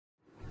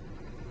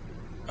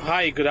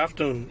Hi, good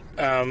afternoon.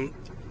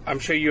 I'm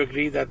sure you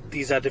agree that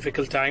these are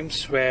difficult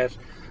times where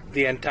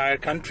the entire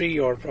country,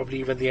 or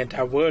probably even the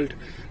entire world,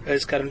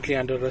 is currently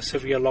under a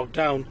severe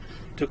lockdown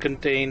to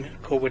contain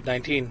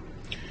COVID-19.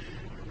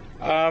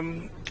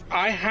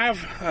 I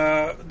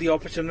have the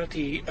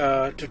opportunity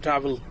to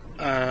travel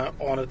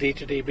on a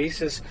day-to-day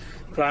basis,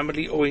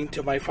 primarily owing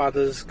to my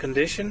father's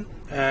condition,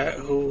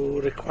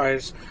 who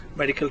requires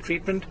medical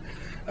treatment.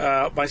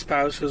 My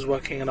spouse who's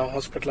working in a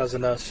hospital as a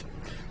nurse.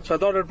 So I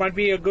thought it might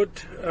be a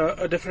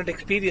different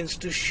experience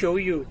to show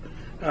you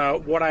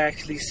what I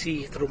actually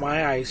see through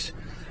my eyes,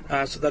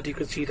 so that you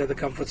could see it at the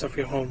comforts of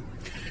your home.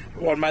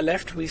 On my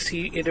left, we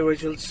see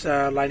individuals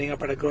lining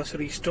up at a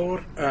grocery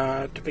store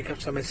to pick up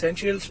some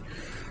essentials.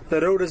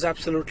 The road is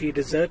absolutely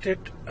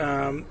deserted.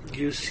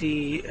 You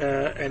see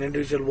an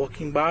individual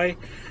walking by,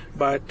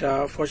 but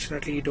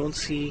fortunately you don't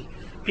see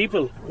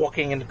people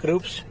walking in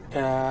groups,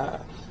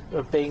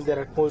 paying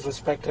their utmost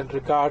respect and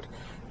regard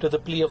to the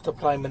plea of the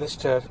Prime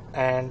Minister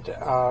and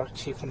our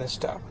Chief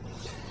Minister.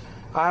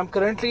 I am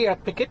currently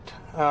at Pickett,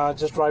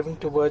 just driving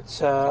towards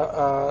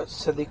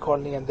Sindhi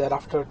Colony and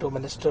thereafter to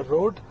Minister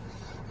Road.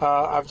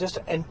 I've just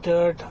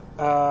entering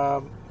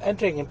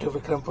into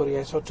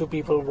Vikrampuri. I saw two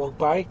people walk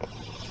by.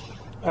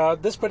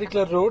 This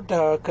particular road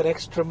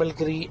connects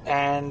Trimalgiri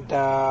and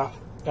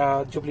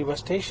Jubilee Bus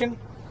Station.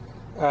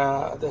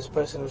 This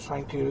person is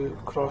trying to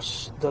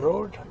cross the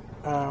road.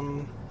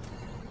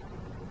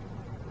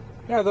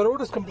 Yeah, the road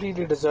is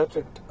completely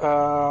deserted.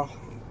 There's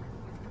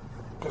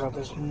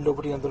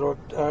nobody on the road.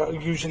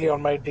 Usually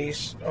on my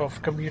days of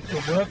commute to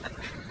work,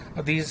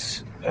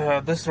 this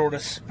road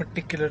is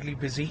particularly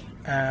busy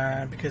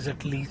because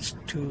it leads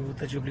to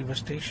the Jubilee Bus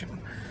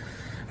Station.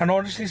 And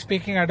honestly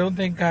speaking, I don't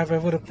think I've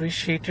ever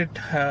appreciated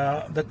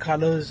the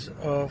colors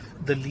of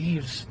the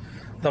leaves,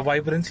 the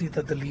vibrancy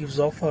that the leaves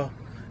offer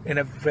in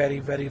a very,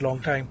 very long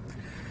time.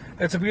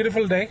 It's a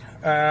beautiful day.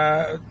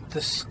 The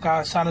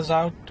sun is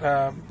out,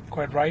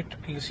 quite right.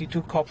 You see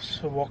two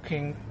cops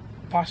walking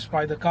past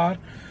by the car,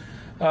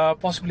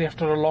 possibly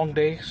after a long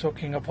day,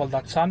 soaking up all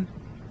that sun.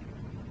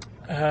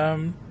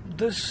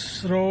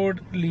 This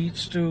road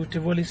leads to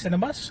Tivoli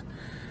Cinemas.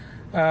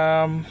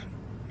 The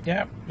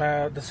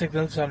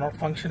signals are not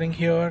functioning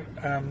here,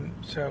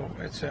 so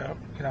it's a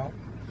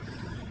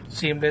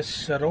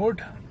seamless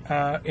road.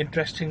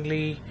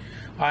 Interestingly,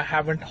 I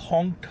haven't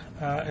honked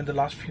in the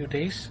last few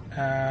days.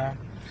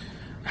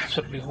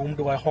 Absolutely, whom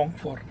do I honk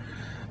for?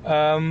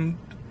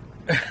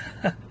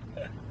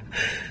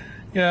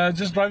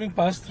 Just driving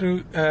past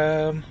through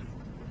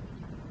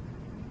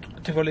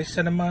Tivoli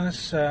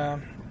Cinemas.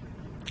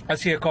 I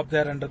see a cop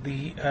there under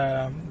the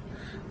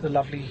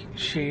lovely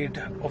shade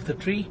of the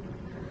tree.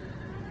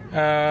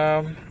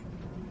 I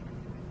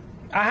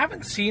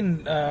haven't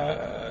seen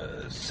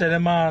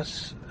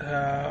cinemas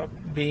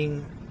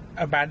being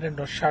abandoned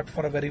or shut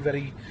for a very,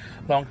 very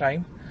long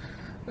time.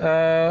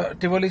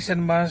 Tivoli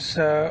Cinemas,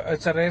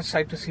 it's a rare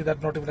sight to see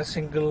that not even a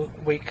single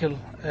vehicle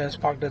is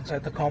parked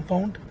inside the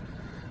compound.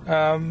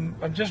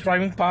 I'm just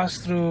driving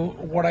past through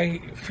what I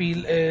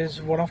feel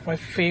is one of my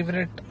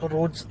favorite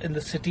roads in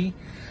the city.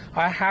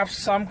 I have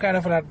some kind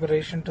of an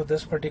admiration to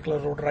this particular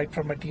road right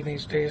from my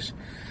teenage days.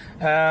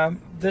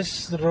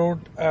 This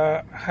road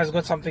has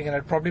got something in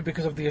it, probably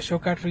because of the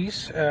Ashoka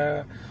trees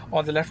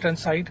on the left hand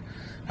side,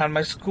 and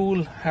my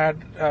school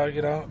had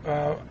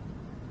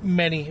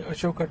many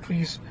Ashoka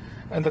trees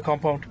in the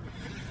compound.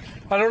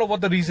 I don't know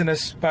what the reason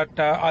is, but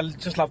I'll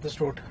just love this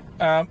road.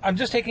 I'm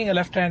just taking a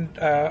left hand.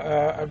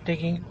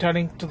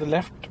 Turning to the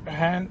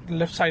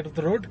left side of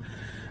the road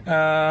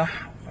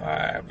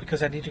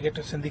because I need to get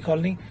to Sindhi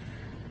Colony.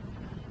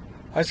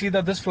 I see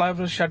that this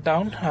flyover is shut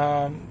down,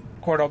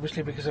 quite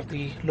obviously because of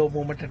the low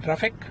movement in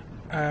traffic.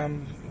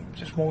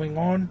 Just moving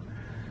on.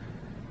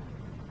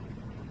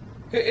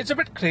 It's a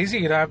bit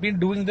crazy. I've been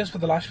doing this for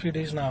the last few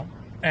days now,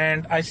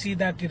 and I see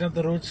that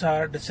the roads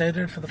are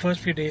deserted. For the first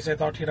few days, I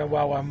thought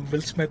wow, I'm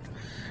Will Smith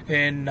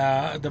in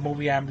the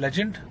movie I Am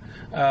Legend.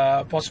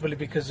 Possibly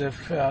because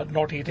of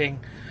not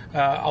eating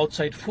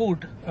outside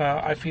food,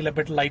 I feel a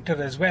bit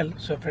lighter as well.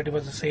 So pretty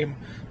much the same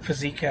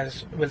physique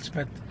as Will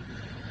Smith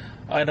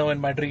I know in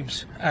my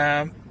dreams.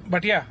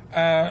 But yeah,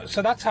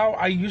 so that's how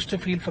I used to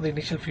feel for the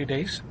initial few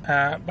days.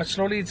 But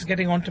slowly it's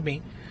getting on to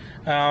me.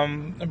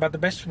 But the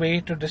best way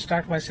to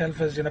distract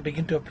myself is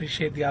begin to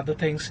appreciate the other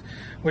things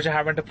which I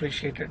haven't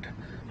appreciated.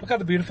 Look at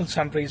the beautiful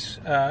sun rays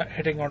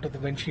hitting onto the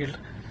windshield.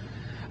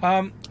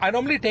 I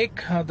normally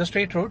take the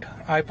straight road.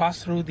 I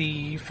pass through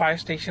the fire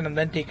station and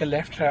then take a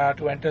left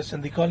to enter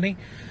Sindhi Colony.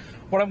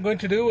 What I'm going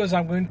to do is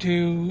I'm going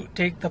to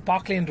take the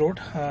Park Lane Road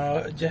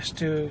just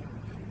to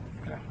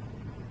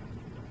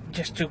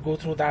go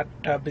through that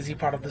busy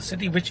part of the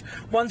city, which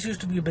once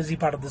used to be a busy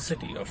part of the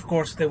city. Of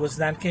course, there was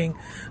Nanking,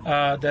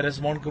 there is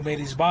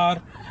Montgomery's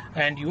Bar,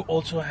 and you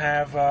also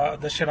have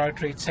the Shenoy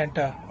Trade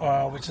Center,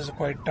 which is a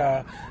quite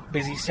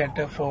busy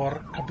center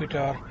for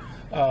computer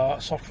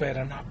software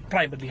and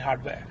primarily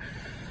hardware.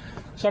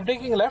 So I'm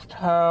taking a left.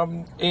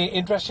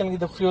 Interestingly,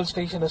 the fuel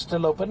station is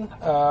still open,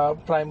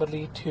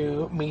 primarily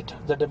to meet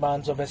the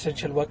demands of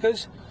essential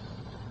workers.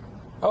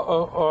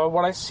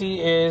 What I see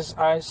is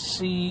I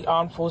see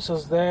armed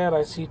forces there.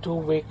 I see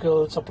two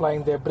vehicles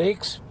applying their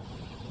brakes.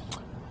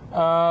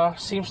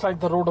 Seems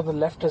like the road on the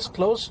left is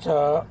closed.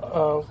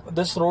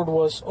 This road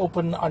was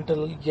open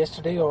until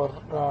yesterday, or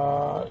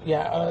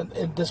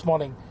this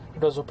morning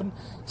it was open.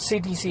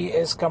 CTC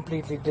is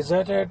completely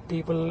deserted.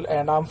 People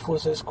and armed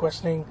forces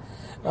questioning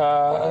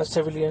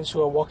civilians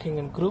who are walking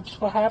in groups,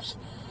 perhaps.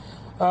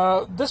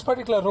 This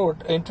particular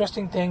road,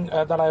 interesting thing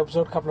that I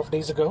observed a couple of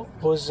days ago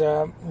was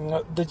the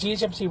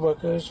GHMC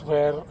workers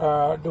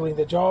were doing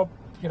their job,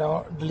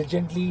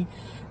 diligently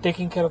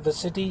taking care of the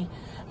city.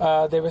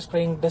 They were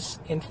spraying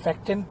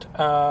disinfectant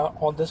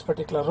on this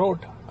particular road,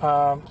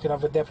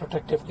 with their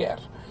protective gear.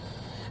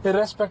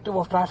 Irrespective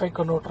of traffic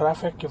or no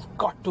traffic, you've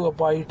got to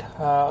abide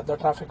the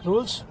traffic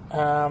rules.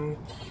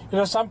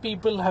 Some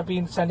people have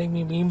been sending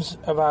me memes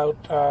about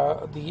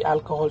the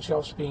alcohol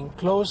shops being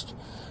closed.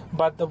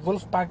 But the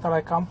wolf pack that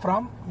I come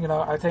from,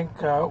 I think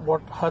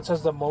what hurts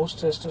us the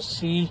most is to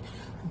see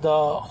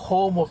the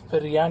home of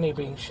biryani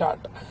being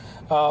shut.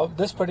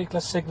 This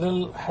particular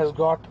signal has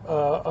got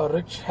a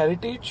rich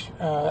heritage,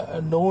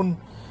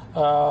 known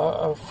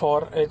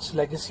for its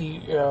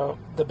legacy,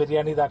 the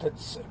biryani that it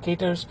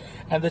caters,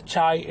 and the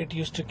chai it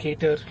used to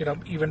cater,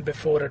 even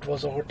before it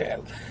was a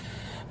hotel.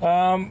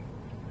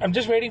 I'm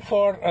just waiting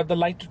for the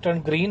light to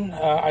turn green.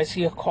 I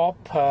see a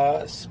cop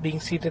being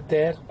seated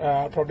there,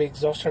 probably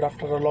exhausted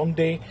after a long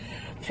day,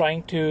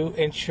 trying to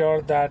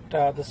ensure that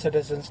the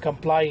citizens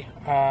comply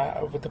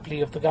with the plea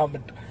of the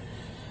government.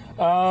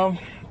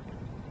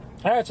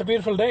 It's a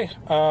beautiful day,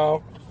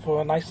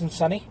 for nice and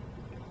sunny.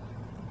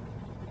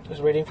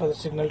 Just waiting for the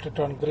signal to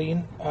turn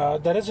green.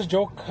 There is a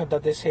joke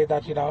that they say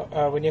that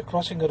when you're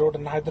crossing a road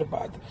in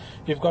Hyderabad,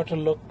 you've got to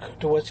look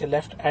towards your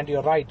left and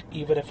your right,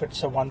 even if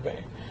it's a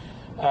one-way.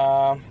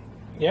 I'm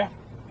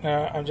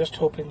just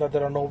hoping that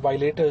there are no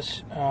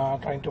violators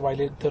trying to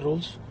violate the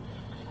rules.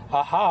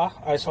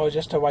 I saw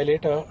just a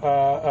violator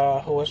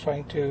who was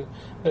trying to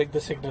break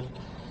the signal.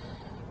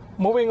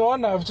 Moving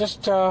on, I've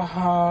just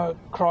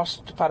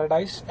crossed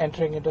Paradise,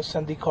 entering into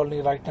Sandhi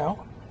Colony right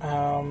now.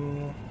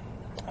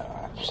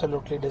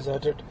 Absolutely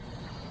deserted.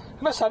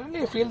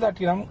 Suddenly I feel that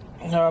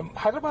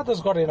Hyderabad has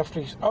got enough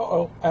trees.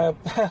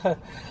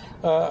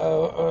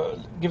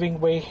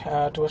 Giving way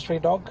to a stray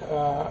dog.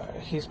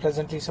 He's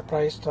pleasantly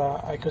surprised.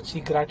 I could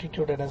see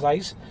gratitude in his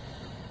eyes.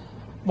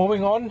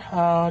 Moving on,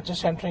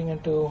 just entering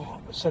into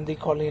Sandhi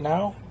Colony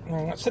now.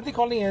 Sandhi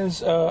Colony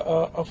is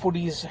a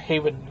foodie's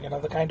haven,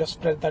 the kind of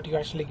spread that you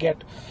actually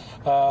get.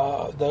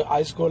 The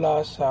ice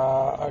golas,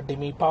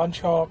 Dimi Pan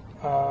Shop,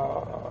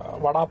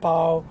 Vada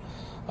Pav,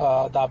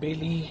 the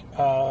Abeli,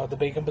 the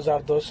Begum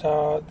Bazaar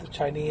Dosa, the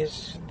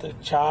Chinese, the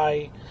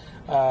chai,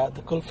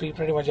 the kulfi,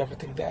 pretty much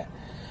everything there.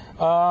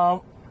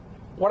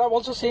 What I'm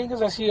also seeing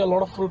is I see a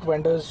lot of fruit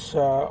vendors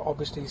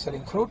obviously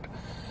selling fruit.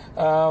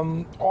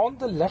 On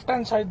the left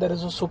hand side there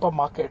is a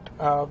supermarket.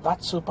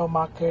 That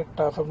supermarket,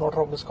 if I'm not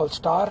wrong, is called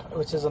Star,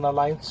 which is an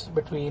alliance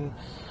between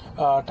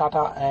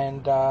Tata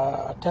and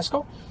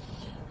Tesco.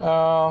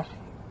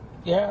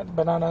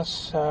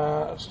 Bananas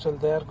still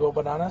there, go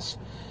bananas.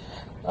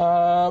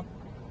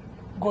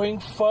 Going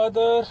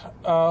further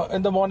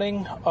in the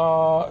morning,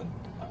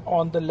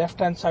 on the left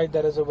hand side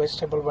there is a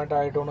vegetable vendor.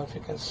 I don't know if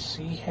you can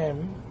see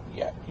him.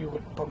 Yeah, you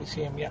would probably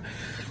see him. Yeah,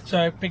 so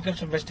I picked up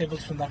some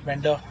vegetables from that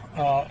vendor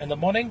in the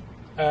morning.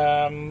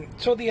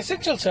 So the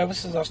essential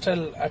services are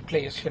still at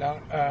place.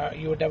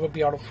 You would never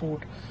be out of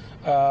food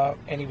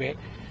anyway.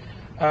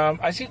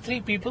 I see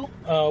three people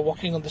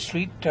walking on the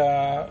street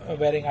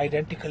wearing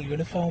identical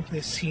uniform.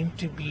 They seem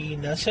to be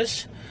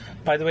nurses.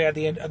 By the way, at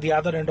the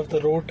other end of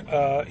the road,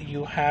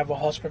 you have a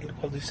hospital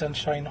called the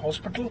Sunshine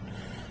Hospital.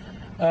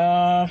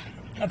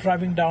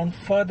 Driving down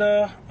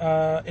further,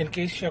 in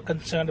case you're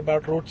concerned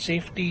about road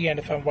safety and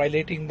if I'm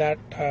violating that,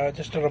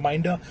 just a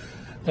reminder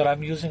that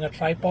I'm using a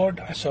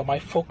tripod, so my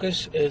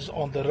focus is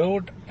on the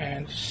road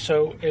and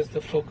so is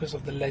the focus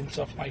of the lens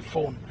of my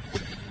phone.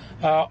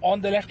 On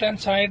the left hand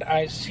side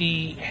I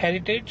see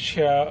Heritage,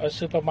 a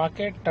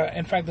supermarket.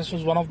 In fact, this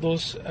was one of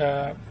those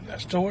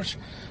stores.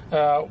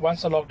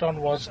 Once the lockdown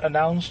was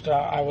announced,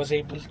 I was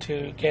able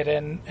to get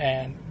in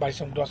and buy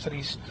some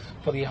groceries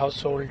for the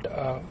household,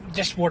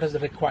 just what is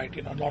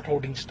required, not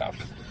hoarding stuff.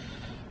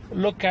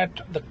 Look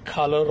at the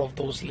color of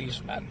those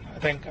leaves, man. I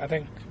think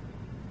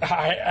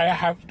I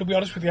have to be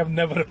honest with you, I've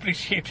never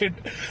appreciated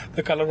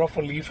the color of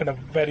a leaf in a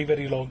very,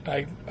 very long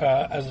time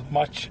as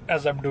much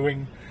as I'm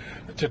doing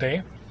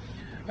today.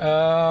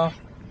 By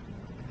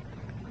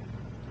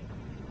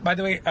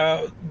the way,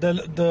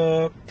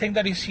 the thing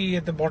that you see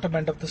at the bottom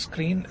end of the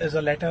screen is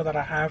a letter that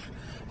I have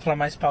from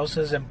my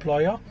spouse's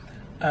employer,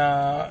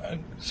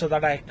 so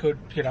that I could,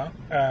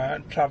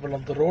 travel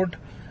on the road,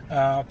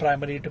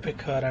 primarily to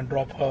pick her and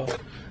drop her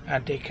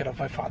and take care of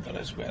my father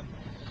as well.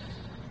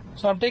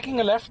 So I'm taking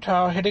a left,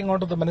 heading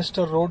onto the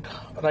Minister Road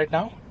right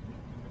now.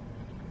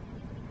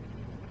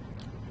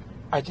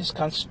 I just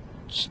can't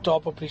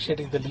stop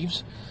appreciating the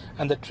leaves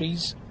and the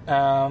trees.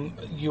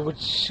 You would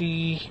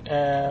see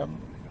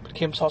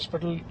KIMS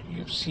Hospital,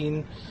 you've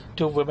seen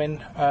two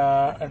women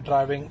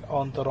driving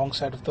on the wrong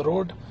side of the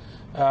road.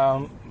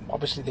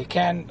 Obviously they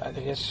can. I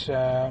guess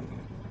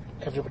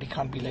everybody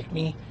can't be like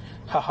me.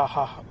 Ha ha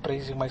ha,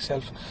 praising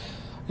myself.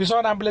 You saw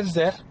an ambulance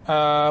there,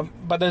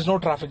 but there's no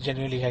traffic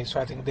genuinely high, so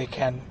I think they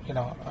can,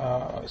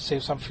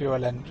 save some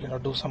fuel and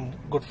do some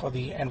good for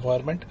the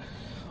environment.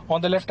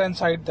 On the left-hand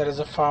side, there is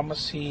a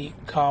pharmacy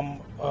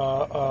cum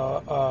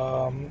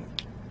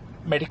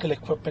medical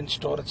equipment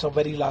store. It's a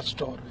very large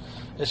store.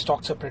 It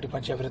stocks up pretty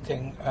much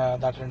everything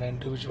that an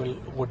individual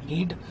would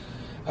need.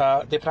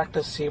 They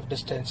practice safe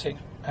distancing,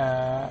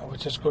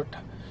 which is good.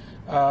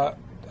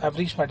 I've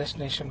reached my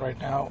destination right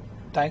now.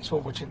 Thanks for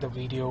watching the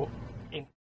video.